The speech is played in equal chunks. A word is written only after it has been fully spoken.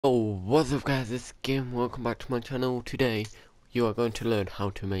Oh, what's up guys, it's Game. Welcome back to my channel. Today you are going to learn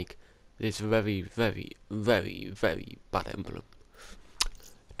how to make this very bad emblem.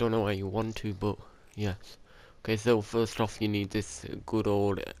 Don't know why you want to, but yes. Okay, so first off you need this good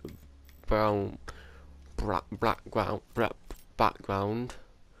old brown background.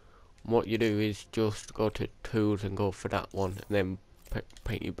 What you do is just go to tools and go for that one and then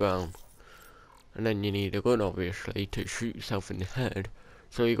paint it brown. And then you need a gun obviously to shoot yourself in the head.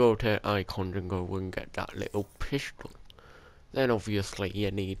 So you go to icons and go and get that little pistol. Then obviously you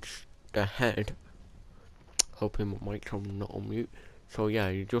need the head. Hoping my mic's not on mute. So yeah,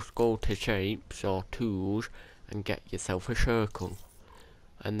 you just go to shapes or tools and get yourself a circle.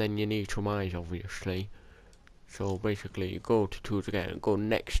 And then you need some eyes obviously. So basically you go to tools again and go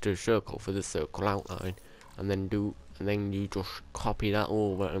next to the circle for the circle outline. And then you just copy that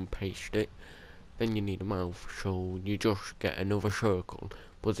over and paste it. Then you need a mouth, so you just get another circle,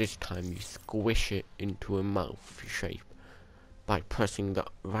 but this time you squish it into a mouth shape by pressing the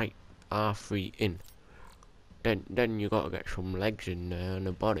right R3 in. Then you gotta get some legs in there and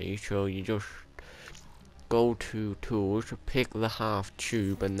a body, so you just go to tools, pick the half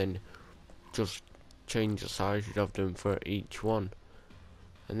tube, and then just change the sizes of them for each one.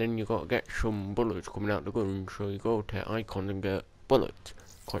 And then you gotta get some bullets coming out the gun, so you go to icons and get bullets.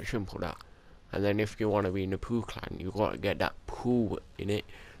 Quite simple that. And then if you want to be in the poo clan, you gotta get that poo in it.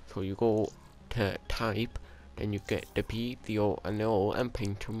 So you go to type, then you get the P, the O, and the O, and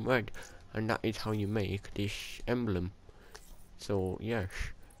paint them red. And that is how you make this emblem. So yes,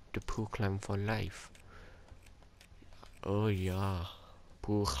 the poo clan for life. Oh yeah,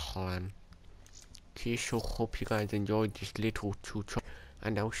 poo clan. Okay, so hope you guys enjoyed this little tutorial,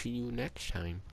 and I'll see you next time.